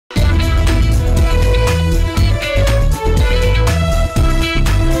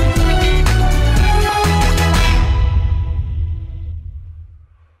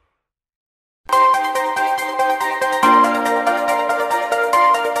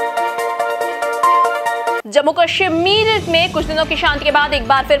जम्मू कश्मीर में कुछ दिनों की शांति के बाद एक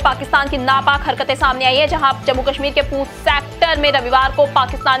बार फिर पाकिस्तान की नापाक हरकतें सामने आई है, जहां जम्मू कश्मीर के पूंछ सेक्टर में रविवार को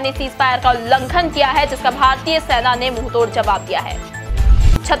पाकिस्तान ने सीज फायर का उल्लंघन किया है, जिसका भारतीय सेना ने मुंहतोड़ जवाब दिया है।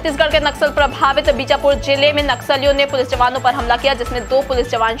 छत्तीसगढ़ के नक्सल प्रभावित बीजापुर जिले में नक्सलियों ने पुलिस जवानों पर हमला किया, जिसमें 2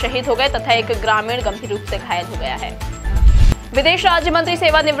 पुलिस जवान शहीद हो गए तथा एक ग्रामीण गंभीर रूप से घायल हो गया है। विदेश राज्य मंत्री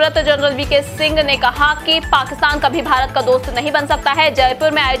सेवानिवृत्त जनरल वीके सिंह ने कहा कि पाकिस्तान कभी भारत का दोस्त नहीं बन सकता है।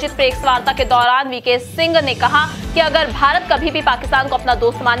 जयपुर में आयोजित प्रेस वार्ता के दौरान वीके सिंह ने कहा कि अगर भारत कभी भी पाकिस्तान को अपना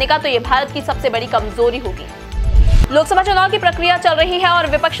दोस्त मानेगा तो ये भारत की सबसे बड़ी कमजोरी होगी। लोकसभा चुनाव की प्रक्रिया चल रही है और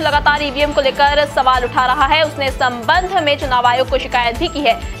विपक्ष लगातार ईवीएम को लेकर सवाल उठा रहा है। उसने इस संबंध में चुनाव आयोग को शिकायत भी की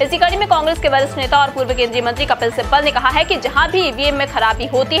है। इसी कड़ी में कांग्रेस के वरिष्ठ नेता और पूर्व केंद्रीय मंत्री कपिल सिब्बल ने कहा है कि जहां भी ईवीएम में खराबी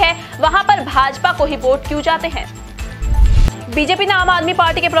होती है वहां पर भाजपा को ही वोट क्यों जाते हैं। बीजेपी ने आम आदमी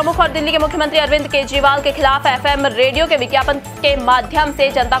पार्टी के प्रमुख और दिल्ली के मुख्यमंत्री अरविंद केजरीवाल के खिलाफ एफएम रेडियो के विज्ञापन के माध्यम से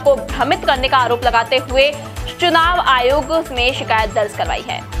जनता को भ्रमित करने का आरोप लगाते हुए चुनाव आयोग में शिकायत दर्ज करवाई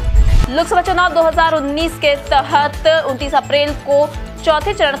है। लोकसभा चुनाव 2019 के तहत 29 अप्रैल को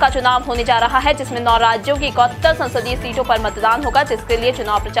चौथे चरण का चुनाव होने जा रहा है, जिसमें 9 राज्यों की 71 संसदीय सीटों पर मतदान होगा, जिसके लिए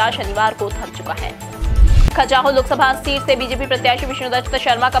चुनाव प्रचार शनिवार को थम चुका है। खजुराहो लोकसभा सीट से बीजेपी प्रत्याशी विष्णुदत्त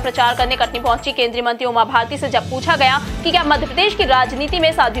शर्मा का प्रचार करने कटनी पहुंची केंद्रीय मंत्री उमा भारती से जब पूछा गया कि क्या मध्य प्रदेश की राजनीति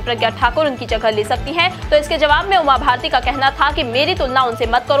में साध्वी प्रज्ञा ठाकुर उनकी जगह ले सकती हैं, तो इसके जवाब में उमा भारती का कहना था कि मेरी तुलना उनसे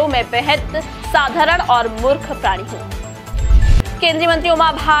मत करो, मैं बेहद साधारण और मूर्ख प्राणी हूँ। केंद्रीय मंत्री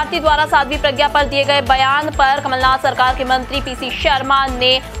उमा भारती द्वारा साध्वी प्रज्ञा पर दिए गए बयान पर कमलनाथ सरकार के मंत्री पीसी शर्मा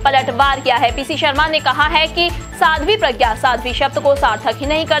ने पलटवार किया है। पीसी शर्मा ने कहा है कि साध्वी प्रज्ञा साध्वी शब्द को सार्थक ही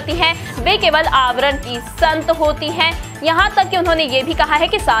नहीं करती हैं, वे केवल आवरण की संत होती हैं। यहाँ तक कि उन्होंने ये भी कहा है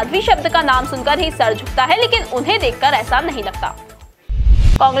कि साध्वी शब्द का नाम सुनकर ही सर झुकता है, लेकिन उन्हें देखकर ऐसा नहीं लगता।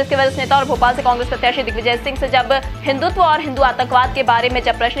 कांग्रेस के वरिष्ठ नेता और भोपाल से कांग्रेस प्रत्याशी दिग्विजय सिंह से जब हिंदुत्व और हिंदू आतंकवाद के बारे में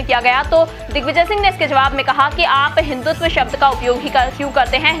जब प्रश्न किया गया तो दिग्विजय सिंह ने इसके जवाब में कहा कि आप हिंदुत्व शब्द का उपयोग ही क्यों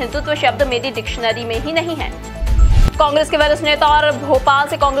करते हैं, हिंदुत्व शब्द मेरी डिक्शनरी में ही नहीं है। कांग्रेस के वरिष्ठ नेता और भोपाल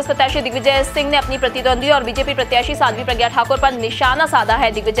से कांग्रेस प्रत्याशी दिग्विजय सिंह ने अपनी प्रतिद्वंदी और बीजेपी प्रत्याशी साध्वी प्रज्ञा ठाकुर पर निशाना साधा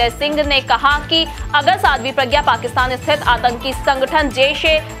है। दिग्विजय सिंह ने कहा कि अगर साध्वी प्रज्ञा पाकिस्तान स्थित आतंकी संगठन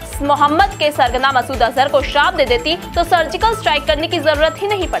जैश-ए-मोहम्मद के सरगना मसूद अजहर को श्राप दे देती तो सर्जिकल स्ट्राइक करने की जरूरत ही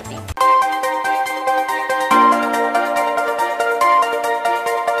नहीं पड़ती।